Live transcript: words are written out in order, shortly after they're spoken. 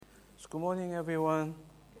Good morning, everyone.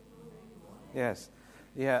 Yes.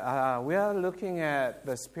 Yeah, we are looking at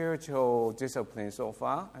the spiritual discipline so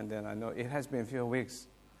far, and then I know it has been a few weeks.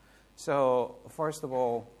 So, first of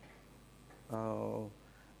all,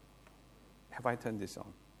 have I turned this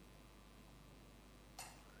on?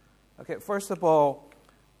 Okay, first of all,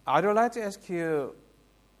 I would like to ask you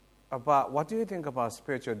about what do you think about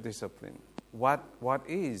spiritual discipline? What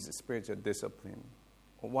is spiritual discipline?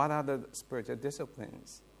 What are the spiritual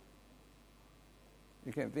disciplines?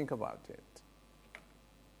 You can think about it.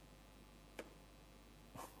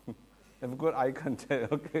 Have a good eye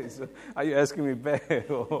contact. Okay, so are you asking me back?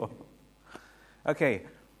 Okay,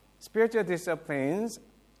 spiritual disciplines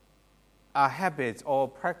are habits or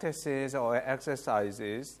practices or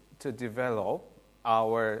exercises to develop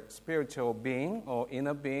our spiritual being or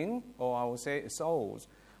inner being, or I would say souls.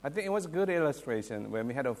 I think it was a good illustration when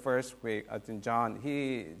we had the first week. I think John,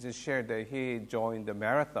 he just shared that he joined the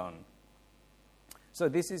marathon. So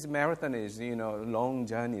this marathon is, a long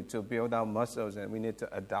journey to build our muscles, and we need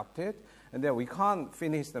to adapt it. And then we can't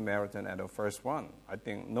finish the marathon at the first one. I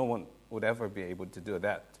think no one would ever be able to do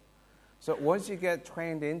that. So once you get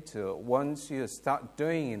trained into, once you start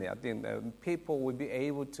doing it, I think that people will be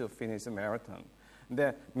able to finish the marathon. And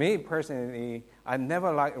then me personally, I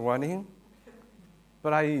never liked running,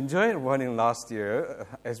 but I enjoyed running last year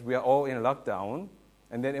as we are all in lockdown.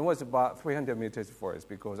 And then it was about 300 meters first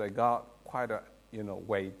because I got quite a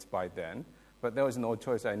weight by then. But there was no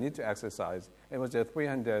choice. I need to exercise. It was a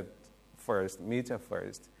 300 meter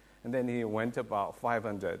first. And then he went about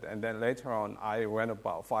 500. And then later on, I ran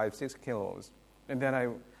about 5-6 kilos. And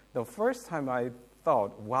then the first time I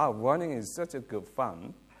thought, wow, running is such a good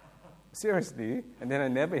fun. Seriously. And then I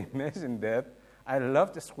never imagined that. I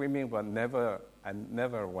loved swimming, but I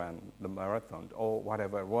never ran the marathon or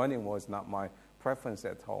whatever. Running was not my preference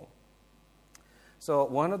at all. So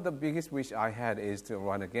one of the biggest wish I had is to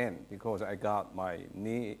run again because I got my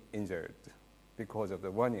knee injured because of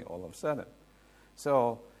the running all of a sudden.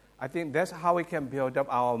 So I think that's how we can build up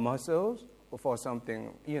our muscles for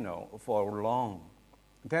something, for long.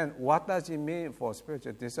 Then what does it mean for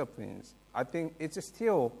spiritual disciplines? I think it's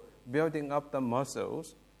still building up the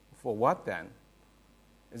muscles. For what then?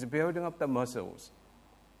 It's building up the muscles.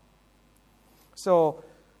 So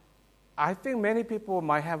I think many people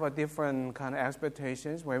might have a different kind of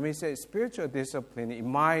expectations. When we say spiritual discipline, it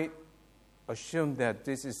might assume that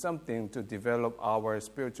this is something to develop our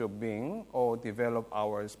spiritual being or develop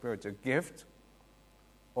our spiritual gift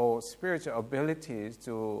or spiritual abilities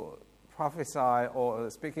to prophesy or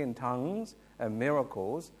speak in tongues and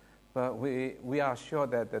miracles. But we are sure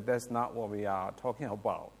that that's not what we are talking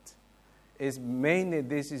about. It's mainly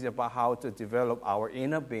this is about how to develop our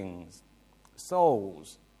inner beings,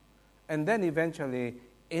 souls. And then eventually,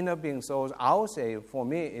 inner being souls, I would say, for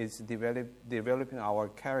me, is developing our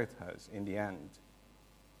characters in the end.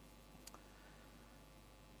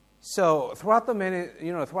 So throughout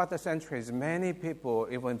the centuries, many people,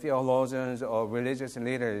 even theologians or religious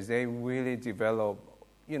leaders, they really develop,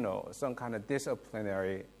 some kind of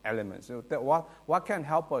disciplinary elements. So what can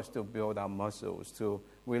help us to build our muscles, to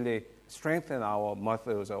really strengthen our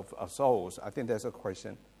muscles of souls? I think that's a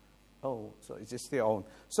question. Oh, so it's just still on.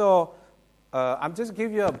 So I'm just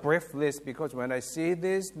give you a brief list because when I see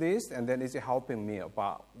this list, and then it's helping me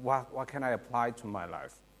about what can I apply to my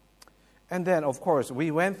life. And then, of course, we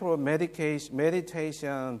went through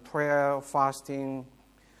meditation, prayer, fasting,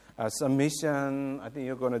 submission. I think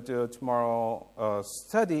you're going to do tomorrow.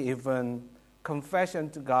 Study even, confession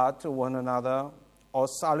to God, to one another, or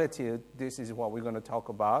solitude. This is what we're going to talk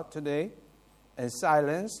about today. And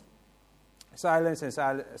silence. Silence and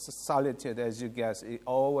solitude, as you guess, it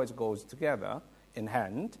always goes together in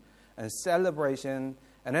hand. And celebration,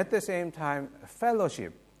 and at the same time,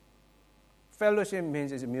 fellowship. Fellowship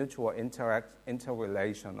means it's mutual,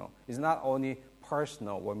 interrelational. It's not only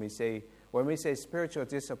personal. When we say spiritual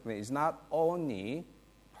discipline, it's not only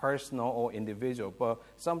personal or individual, but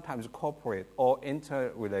sometimes corporate or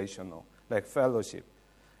interrelational, like fellowship.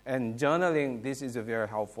 And journaling, this is very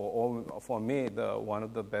helpful. Or for me, one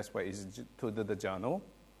of the best ways is to do the journal.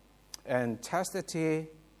 And chastity,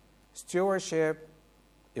 stewardship,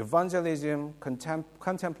 evangelism,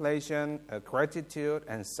 contemplation, gratitude,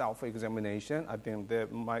 and self-examination. I think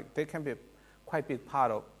they can be quite big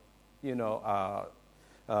part of,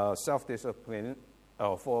 self-discipline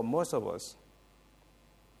for most of us.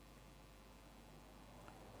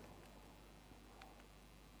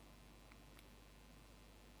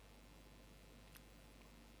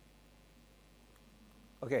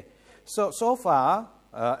 Okay, so far,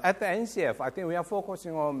 At the NCF, I think we are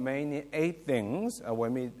focusing on mainly 8 things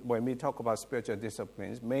when we talk about spiritual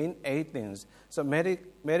disciplines, main 8 things. So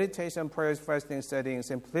meditation, prayers, fasting, studying,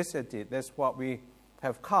 simplicity, that's what we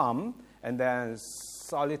have come. And then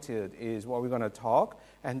solitude is what we're going to talk.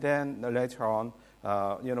 And then later on,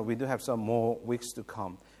 we do have some more weeks to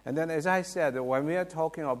come. And then, as I said, when we are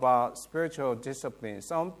talking about spiritual disciplines,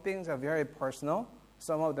 some things are very personal.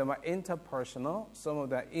 Some of them are interpersonal. Some of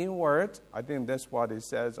them are inward. I think that's what it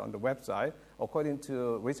says on the website. According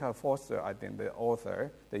to Richard Foster, I think the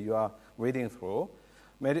author that you are reading through.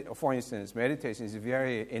 For instance, meditation is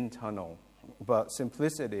very internal. But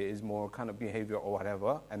simplicity is more kind of behavior or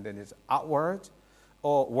whatever. And then it's outward.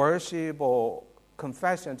 Or worship or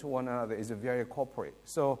confession to one another is very corporate.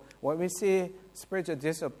 So when we see spiritual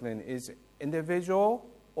discipline is individual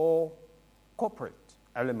or corporate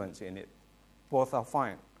elements in it. Both are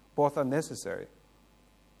fine. Both are necessary.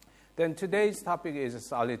 Then today's topic is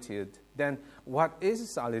solitude. Then what is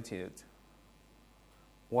solitude?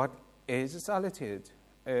 What is solitude?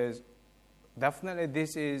 Is definitely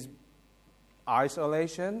this is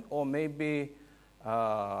isolation or maybe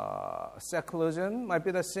seclusion might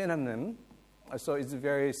be the synonym. So it's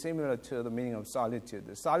very similar to the meaning of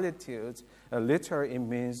solitude. Solitude literally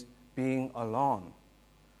means being alone.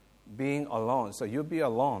 Being alone. So you'll be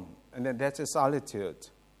alone. And then that's a solitude.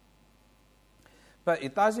 But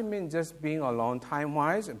it doesn't mean just being alone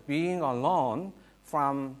time-wise. Being alone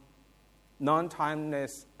from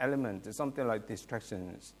non-timeless elements, something like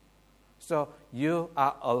distractions. So you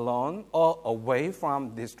are alone or away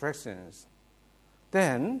from distractions.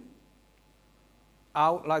 Then I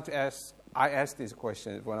would like to ask, I asked these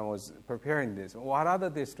questions when I was preparing this. What are the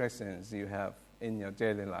distractions you have in your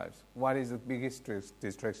daily lives? What is the biggest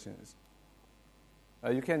distractions?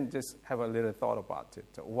 You can just have a little thought about it.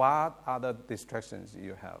 What are the distractions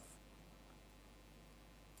you have?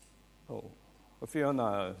 Oh,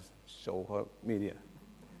 Fiona show her media.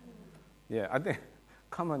 Yeah, I think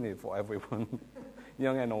commonly for everyone,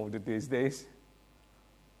 young and old these days.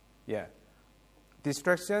 Yeah.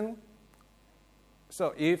 Distraction.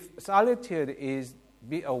 So if solitude is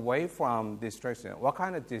be away from distraction, what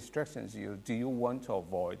kind of distractions do you want to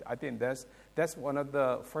avoid? I think that's one of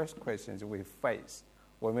the first questions we face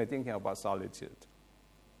when we're thinking about solitude.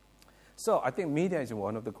 So I think media is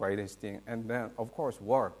one of the greatest things. And then, of course,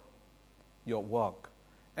 work, your work,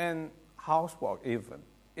 and housework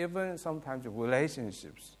even sometimes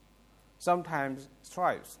relationships, sometimes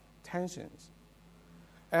strifes, tensions.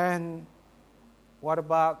 And what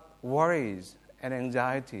about worries and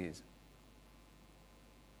anxieties?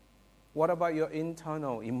 What about your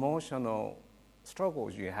internal emotional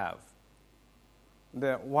struggles you have?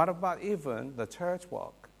 Then what about even the church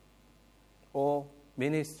work or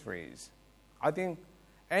ministries? I think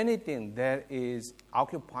anything that is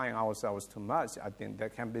occupying ourselves too much, I think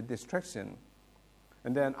that can be distraction.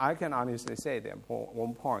 And then I can honestly say that for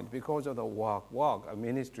one point, because of the work,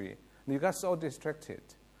 ministry, you got so distracted.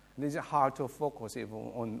 It's hard to focus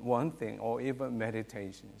even on one thing or even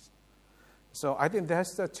meditations. So I think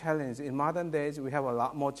that's the challenge. In modern days, we have a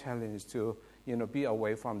lot more challenge to be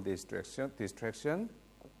away from distraction.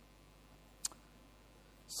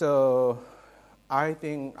 So I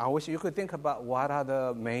wish you could think about what are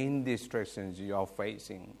the main distractions you are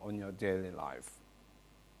facing on your daily life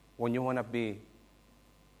when you want to be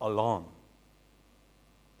alone,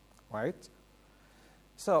 right?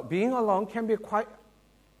 So being alone can be quite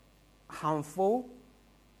harmful.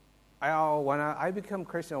 When I became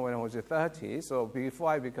Christian when I was 30, so before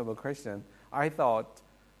I became a Christian, I thought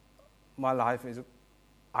I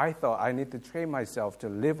need to train myself to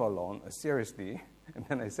live alone seriously. And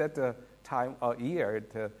then I set a year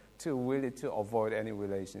to really to avoid any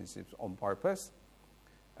relationships on purpose.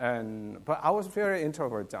 But I was very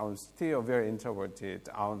introverted. I'm still very introverted.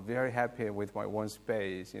 I'm very happy with my own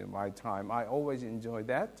space, my time. I always enjoy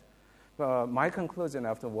that. But my conclusion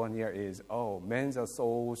after 1 year is, men are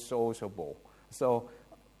so sociable. So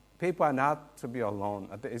people are not to be alone.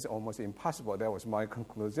 It's almost impossible. That was my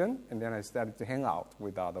conclusion. And then I started to hang out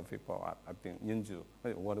with other people. I think Yunju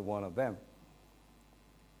was one of them.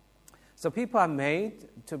 So people are made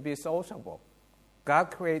to be sociable.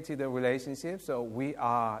 God created a relationship, so we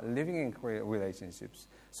are living in relationships.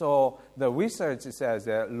 So the research says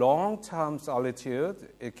that long-term solitude,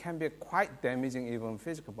 it can be quite damaging even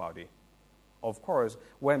physical body. Of course,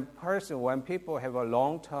 when people have a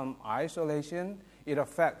long-term isolation, it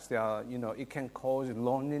affects their, it can cause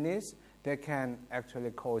loneliness. They can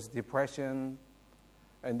actually cause depression.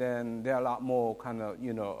 And then there are a lot more kind of,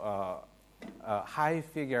 high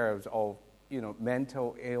figures of,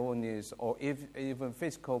 mental illness or even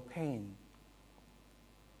physical pain.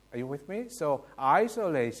 Are you with me? So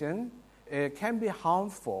isolation, it can be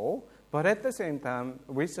harmful, but at the same time,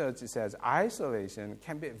 research says isolation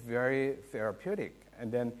can be very therapeutic,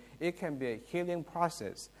 and then it can be a healing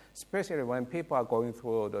process, especially when people are going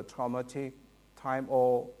through the traumatic time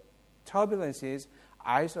or turbulences.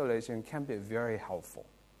 Isolation can be very helpful.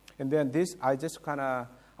 And then this, I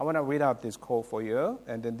want to read out this quote for you.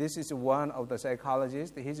 And then this is one of the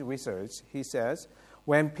psychologists, his research. He says,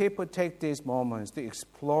 when people take these moments to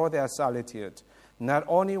explore their solitude, not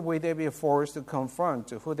only will they be forced to confront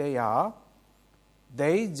who they are,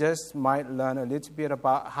 they just might learn a little bit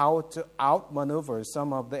about how to outmaneuver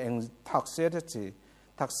some of the toxicity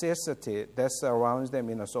that surrounds them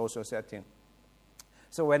in a social setting.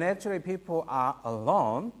 So when actually people are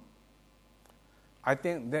alone, I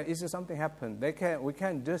think there is something happen. We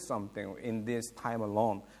can do something in this time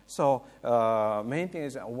alone. So main thing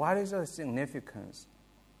is, what is the significance?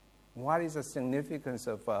 What is the significance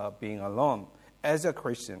of being alone? As a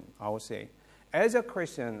Christian, I would say. As a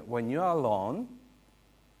Christian, when you're alone,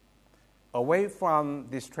 away from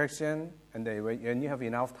distraction, and when you have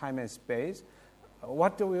enough time and space,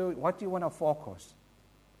 what do you want to focus?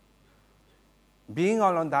 Being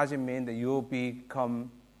alone doesn't mean that you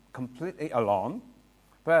become completely alone.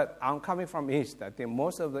 But I'm coming from East. I think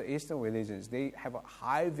most of the Eastern religions, they have a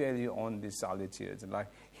high value on this solitude. Like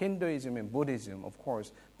Hinduism and Buddhism, of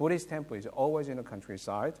course, Buddhist temple is always in the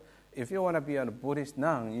countryside. If you want to be a Buddhist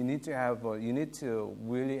nun, you need to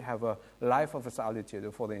really have a life of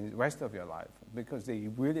solitude for the rest of your life, because they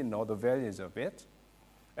really know the values of it.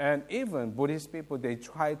 And even Buddhist people, they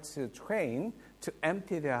try to train to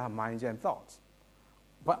empty their minds and thoughts.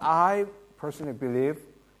 But I personally believe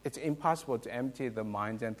it's impossible to empty the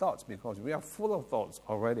minds and thoughts, because we are full of thoughts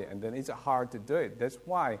already, and then it's hard to do it. That's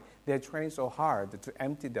why they train so hard to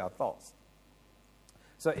empty their thoughts.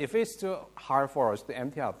 So if it's too hard for us to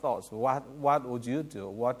empty our thoughts, what would you do?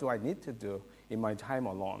 What do I need to do in my time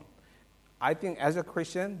alone? I think as a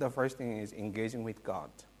Christian, the first thing is engaging with God.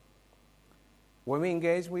 When we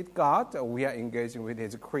engage with God, we are engaging with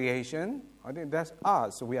His creation. I think that's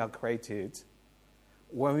us. We are created.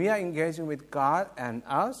 When we are engaging with God and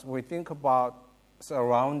us, we think about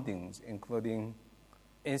surroundings, including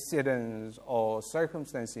incidents or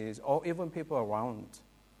circumstances or even people around.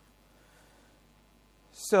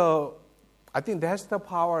 So I think that's the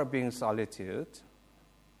power of being solitude,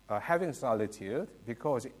 having solitude,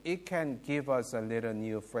 because it can give us a little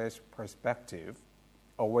new, fresh perspective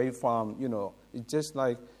away from, it's just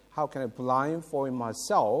like, how can I blindfold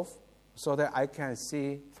myself so that I can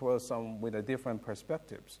see through with a different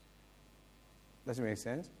perspectives. Does it make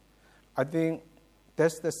sense? I think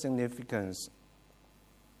that's the significance.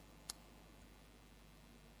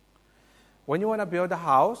 When you want to build a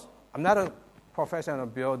house, I'm not a professional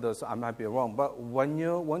builder, so I might be wrong, but when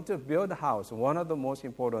you want to build a house, one of the most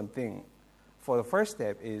important things for the first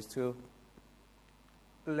step is to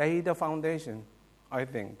lay the foundation, I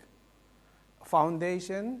think.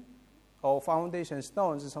 Foundation or foundation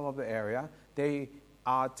stones in some of the area, they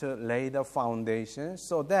are to lay the foundation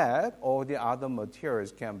so that all the other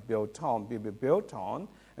materials can be built on,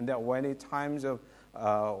 and that when it's time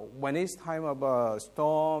of a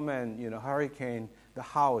storm and hurricane, the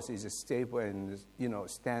house is stable and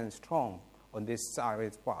stands strong on this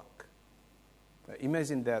solid rock.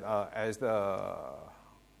 Imagine that as the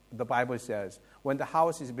Bible says, when the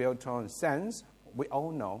house is built on sands, we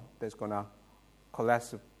all know that's gonna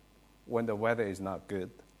collapse when the weather is not good.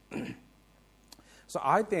 So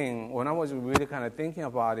I think when I was really kind of thinking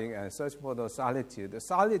about it and searching for the solitude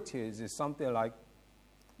is something like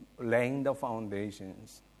laying the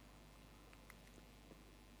foundations.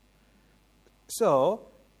 So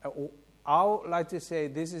I would like to say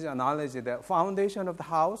this is an analogy that foundation of the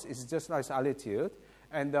house is just like solitude,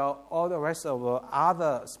 and all the rest of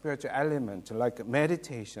other spiritual elements like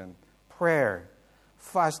meditation, prayer,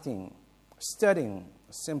 fasting, studying,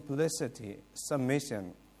 simplicity,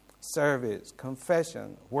 submission, service,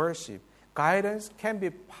 confession, worship, guidance can be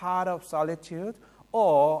part of solitude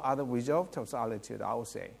or are the result of solitude, I would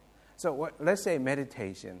say. So let's say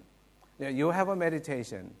meditation. You have a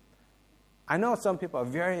meditation. I know some people are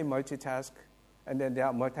very multitask, and then they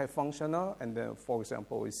are multifunctional, and then, for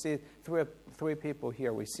example, we see three people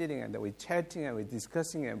here, we're sitting and then we're chatting and we're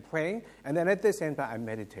discussing and praying, and then at the same time I'm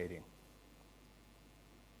meditating.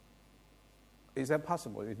 Is that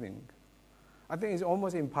possible, you think? I think it's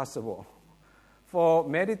almost impossible. For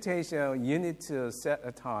meditation, you need to set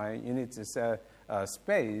a time, you need to set a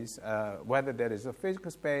space, whether that is a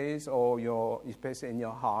physical space or your space in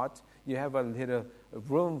your heart, you have a little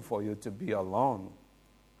room for you to be alone.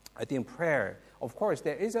 I think prayer, of course,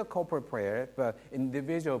 there is a corporate prayer, but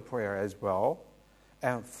individual prayer as well.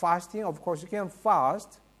 And fasting, of course, you can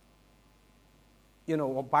fast,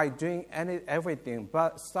 by doing everything,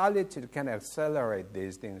 but solitude can accelerate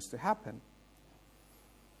these things to happen.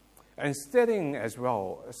 And studying as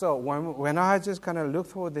well. So when I just kind of look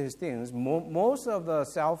through these things, most of the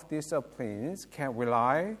self-disciplines can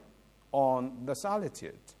rely on the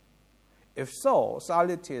solitude. If so,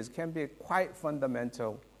 solitude can be a quite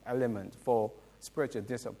fundamental element for spiritual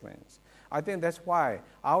disciplines. I think that's why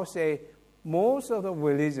I would say most of the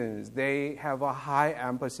religions, they have a high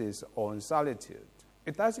emphasis on solitude.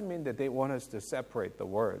 It doesn't mean that they want us to separate the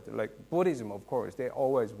word. Like Buddhism, of course, they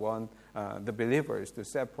always want the believers to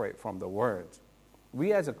separate from the word.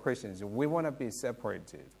 We as Christians, we want to be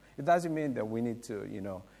separated. It doesn't mean that we need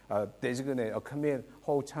to, designate or commit a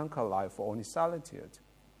whole chunk of life for only solitude.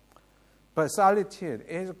 But solitude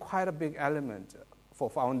is quite a big element for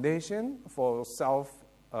foundation, for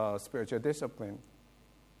spiritual discipline.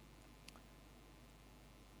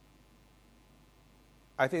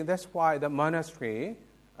 I think that's why the monastery,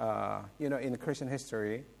 in Christian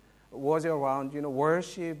history, was around,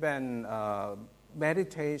 worship and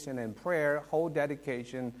meditation and prayer, whole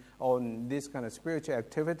dedication on these kind of spiritual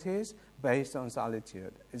activities based on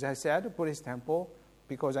solitude. As I said, Buddhist temple,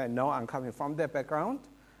 because I know I'm coming from that background,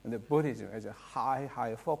 and the Buddhism has a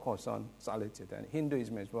high focus on solitude, and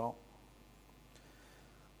Hinduism as well.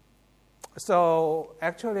 So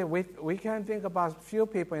actually, we can think about few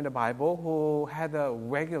people in the Bible who had a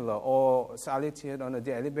regular or solitude on a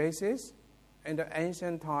daily basis. In the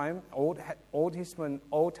ancient time, Old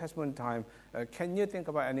Testament time, can you think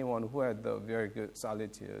about anyone who had a very good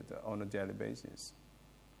solitude on a daily basis?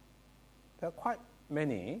 There are quite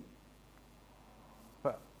many.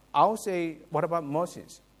 But I'll say, what about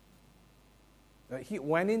Moses? He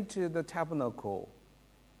went into the tabernacle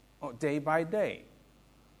day by day.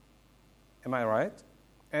 Am I right?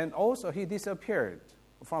 And also he disappeared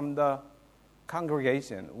from the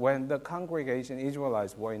congregation when the congregation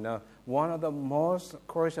Israelites were in one of the most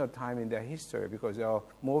crucial time in their history because they are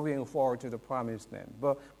moving forward to the promised land.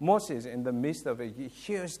 But Moses, in the midst of a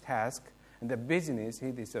huge task and the business, he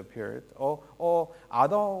disappeared. Or I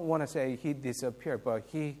don't want to say he disappeared, but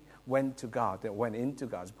he went to God, went into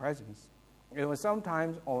God's presence. It was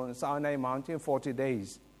sometimes on Sinai Mountain, 40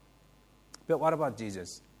 days. But what about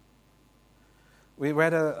Jesus? We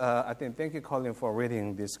read, I think, thank you, Colin, for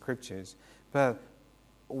reading these scriptures. But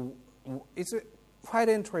it's quite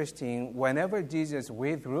interesting. Whenever Jesus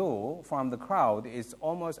withdrew from the crowd, it's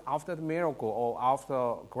almost after the miracle or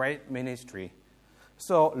after great ministry.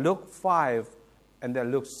 So Luke 5 and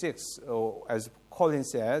then Luke 6, as Colin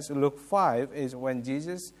says, Luke 5 is when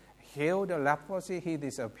Jesus healed the leprosy, he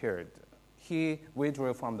disappeared. He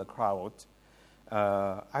withdrew from the crowd.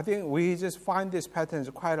 I think we just find these patterns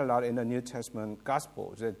quite a lot in the New Testament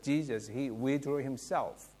Gospels, that Jesus, he withdrew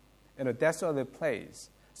himself in a desolate place.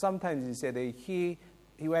 Sometimes he said that he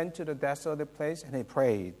went to the desolate place and he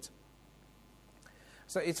prayed.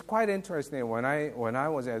 So it's quite interesting when I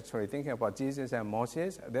was actually thinking about Jesus and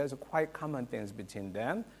Moses, there's quite common things between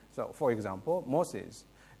them. So for example, Moses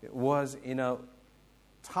was in a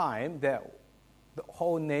time that the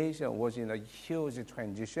whole nation was in a huge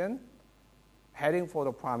transition, heading for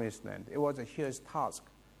the promised land. It was a huge task.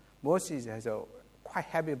 Moses has a quite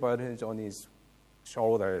heavy burdens on his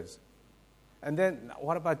shoulders. And then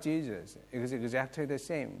what about Jesus? It was exactly the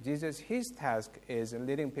same. Jesus, his task is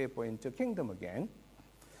leading people into kingdom again.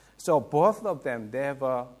 So both of them, they have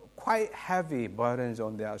quite heavy burdens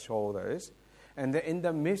on their shoulders. And in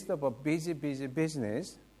the midst of a busy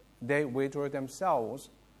business, they withdraw themselves.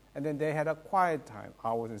 And then they had a quiet time.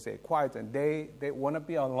 I wouldn't say quiet time. They want to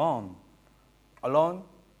be alone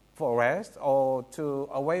for rest or to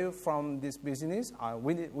away from this business.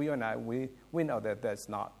 We know that that's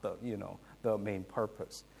not the main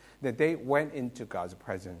purpose. That they went into God's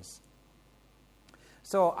presence.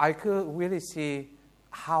 So I could really see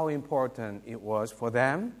how important it was for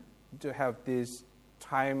them to have this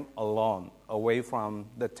time alone, away from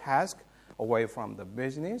the task, away from the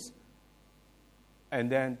business, and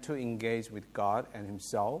then to engage with God and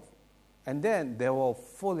Himself. And then they will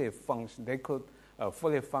fully function. They could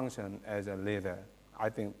fully function as a leader, I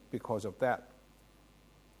think, because of that.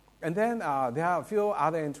 And then there are a few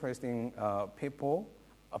other interesting people.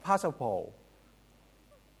 Apostle Paul,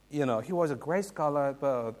 he was a great scholar,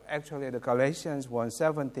 but actually the Galatians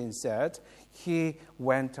 1:17 said he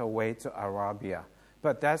went away to Arabia.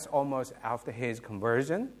 But that's almost after his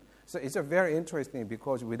conversion. So it's very interesting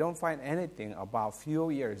because we don't find anything about few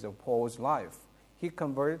years of Paul's life.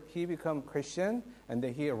 he became Christian, and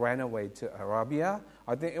then he ran away to Arabia.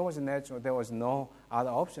 I think it was natural. There was no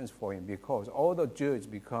other options for him because all the Jews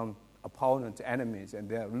become opponents, enemies, and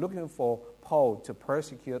they're looking for Paul to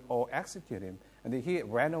persecute or execute him. And then he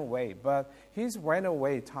ran away. But his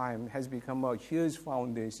runaway time has become a huge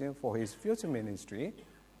foundation for his future ministry.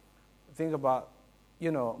 Think about,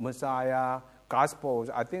 Messiah, Gospels.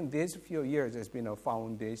 I think these few years has been a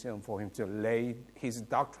foundation for him to lay his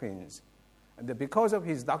doctrines. And because of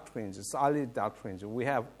his doctrines, solid doctrines, we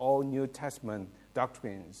have all New Testament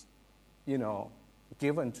doctrines,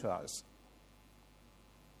 given to us.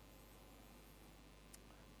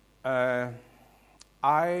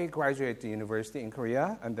 I graduated university in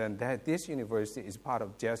Korea, and then this university is part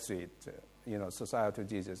of Jesuit, Society of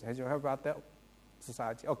Jesus. Have you heard about that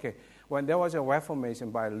society? Okay. When there was a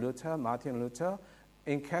Reformation by Martin Luther,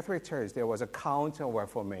 in Catholic Church there was a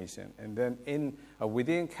counter-Reformation, and then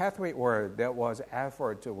within Catholic world there was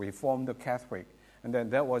effort to reform the Catholic, and then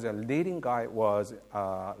there was a leading guy was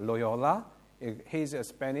Loyola. He's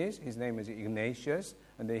Spanish. His name is Ignatius,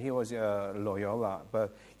 and then he was Loyola.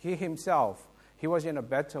 But he himself, he was in a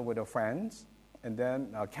battle with a friend, and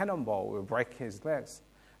then a cannonball will break his legs.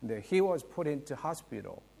 And then he was put into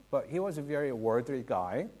hospital. But he was a very worldly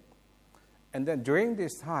guy. And then during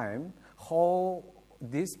this time,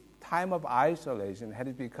 this time of isolation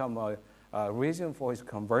had become a reason for his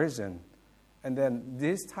conversion. And then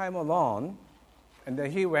this time alone, and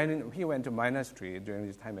then he went to monastery during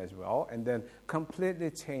this time as well, and then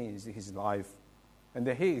completely changed his life. And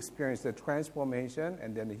then he experienced the transformation,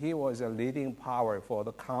 and then he was a leading power for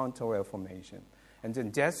the Counter-Reformation. And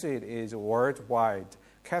then Jesuit is a worldwide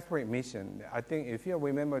Catholic mission. I think if you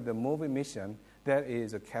remember the movie Mission, that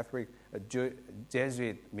is a Catholic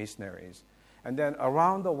Jesuit missionaries. And then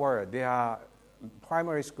around the world, there are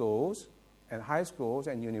primary schools and high schools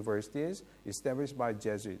and universities established by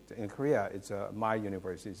Jesuit. In Korea, it's my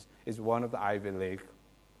university. It's one of the Ivy League.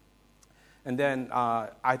 And then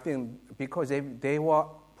I think because they were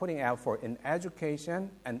putting effort in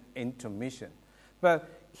education and into mission. But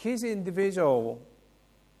his individual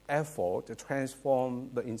effort to transform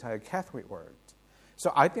the entire Catholic world.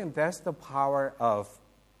 So I think that's the power of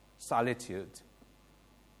solitude.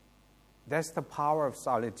 That's the power of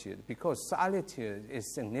solitude, because solitude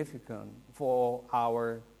is significant for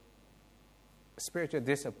our spiritual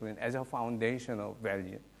discipline as a foundational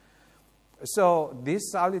value. So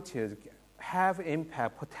this solitude have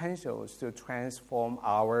impact potentials to transform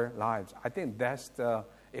our lives. I think that's the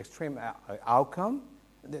extreme outcome.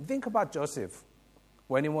 Think about Joseph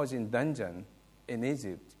when he was in dungeon in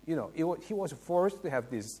Egypt. He was forced to have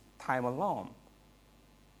this time alone.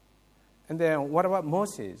 And then what about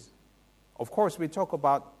Moses? Of course, we talk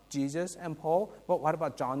about Jesus and Paul, but what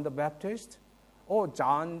about John the Baptist? Or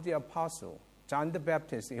John the Apostle? John the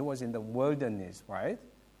Baptist, he was in the wilderness, right?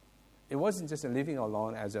 It wasn't just living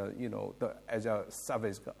alone as a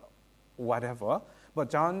service, whatever. But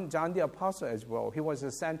John the Apostle as well, he was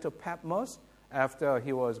sent to Patmos after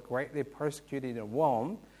he was greatly persecuted in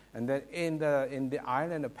Rome. And then in the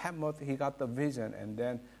island of Patmos, he got the vision, and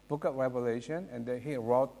then Book of Revelation, and then he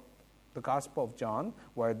wrote the Gospel of John,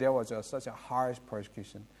 where there was such a harsh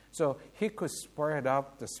persecution. So he could spread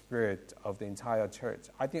up the spirit of the entire church.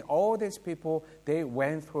 I think all these people, they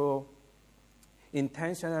went through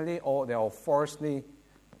intentionally or they were forcibly,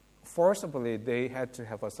 they had to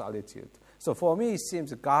have a solitude. So for me, it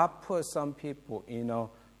seems God put some people in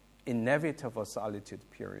inevitable solitude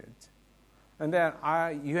period. And then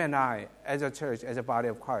you and I, as a church, as a body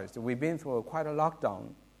of Christ, we've been through quite a lockdown.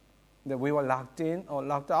 That we were locked in or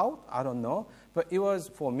locked out, I don't know. But it was,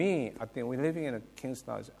 for me, I think we're living in a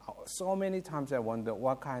Kingston. So many times I wonder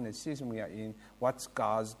what kind of season we are in, what's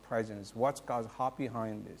God's presence, what's God's heart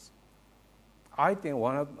behind this. I think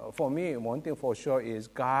for me, one thing for sure is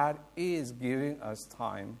God is giving us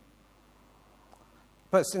time.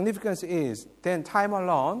 But significance is, then time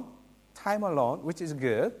alone, which is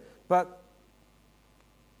good, but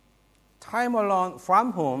time alone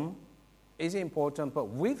from whom is important, but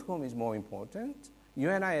with whom is more important. You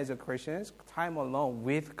and I as a Christians, time alone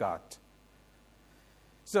with God.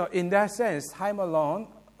 So in that sense, time alone,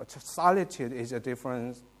 solitude is a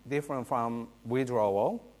different from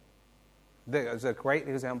withdrawal. There's a great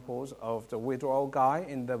examples of the withdrawal guy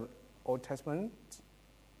in the Old Testament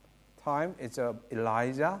time. It's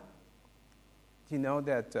Elijah. You know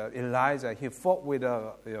that Elijah, he fought with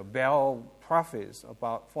Baal prophets,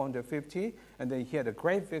 about 450, and then he had a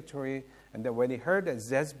great victory. And then when he heard that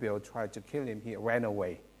Jezebel tried to kill him, he ran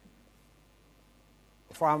away.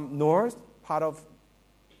 From north part of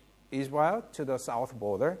Israel to the south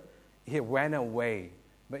border, he ran away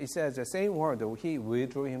But it says the same word, he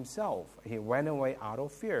withdrew himself. He went away out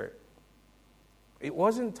of fear. It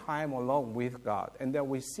wasn't time alone with God. And then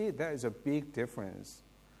we see there is a big difference.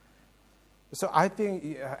 So I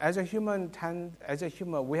think as a human,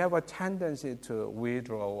 we have a tendency to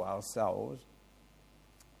withdraw ourselves.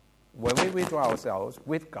 When we withdraw ourselves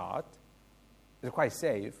with God, it's quite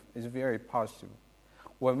safe. It's very positive.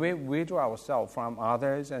 When we withdraw ourselves from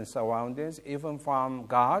others and surroundings, even from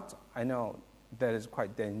God, I know that is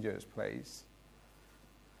quite a dangerous place.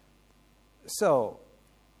 So,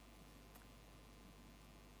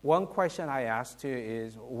 one question I asked you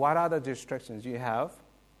is, what are the distractions you have?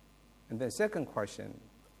 And the second question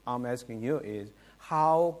I'm asking you is,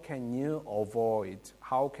 how can you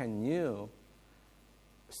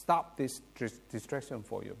stop this distraction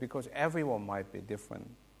for you? Because everyone might be different.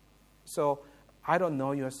 So I don't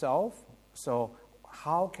know yourself, so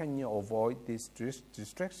how can you avoid this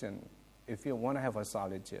distraction if you want to have a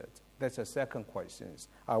solitude? That's the second question.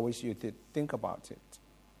 I wish you did think about it.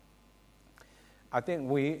 I think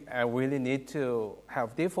we really need to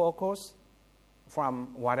have defocus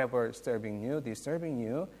from whatever disturbing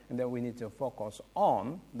you, and then we need to focus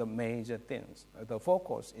on the major things. The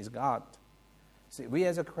focus is God. See, we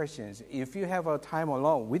as Christians, if you have a time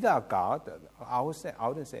alone without God, I would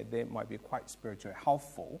say they might be quite spiritually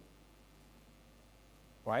helpful.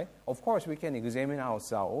 Right? Of course, we can examine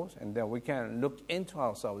ourselves, and then we can look into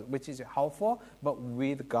ourselves, which is helpful, but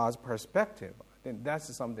with God's perspective. Then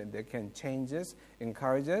that's something that can change us,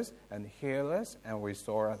 encourage us, and heal us, and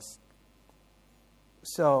restore us.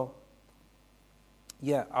 So,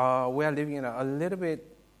 we are living in a little bit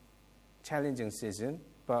challenging season,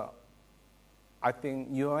 but I think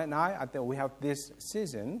you and I think we have this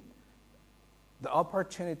season, the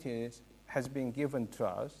opportunities has been given to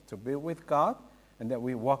us to be with God, and that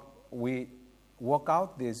we work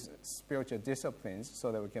out these spiritual disciplines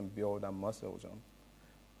so that we can build our muscles on.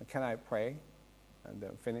 Can I pray and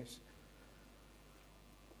then finish?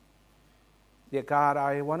 Dear God,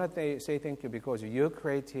 I want to say thank you because you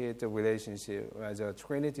created the relationship as a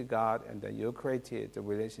Trinity God, and then you created the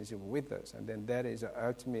relationship with us, and then that is the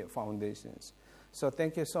ultimate foundations. So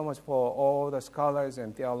thank you so much for all the scholars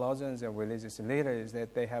and theologians and religious leaders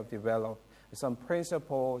that they have developed some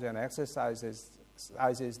principles and exercises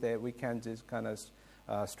that we can just kind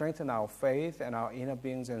of strengthen our faith and our inner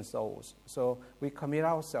beings and souls. So we commit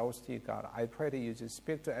ourselves to you, God. I pray that you just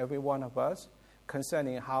speak to every one of us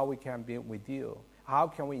concerning how we can be with you. How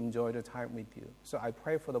can we enjoy the time with you? So I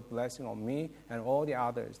pray for the blessing on me and all the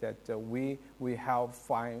others that we help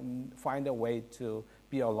find a way to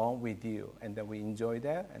be alone with you, and that we enjoy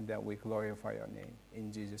that, and that we glorify your name.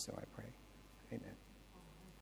 In Jesus' name I pray.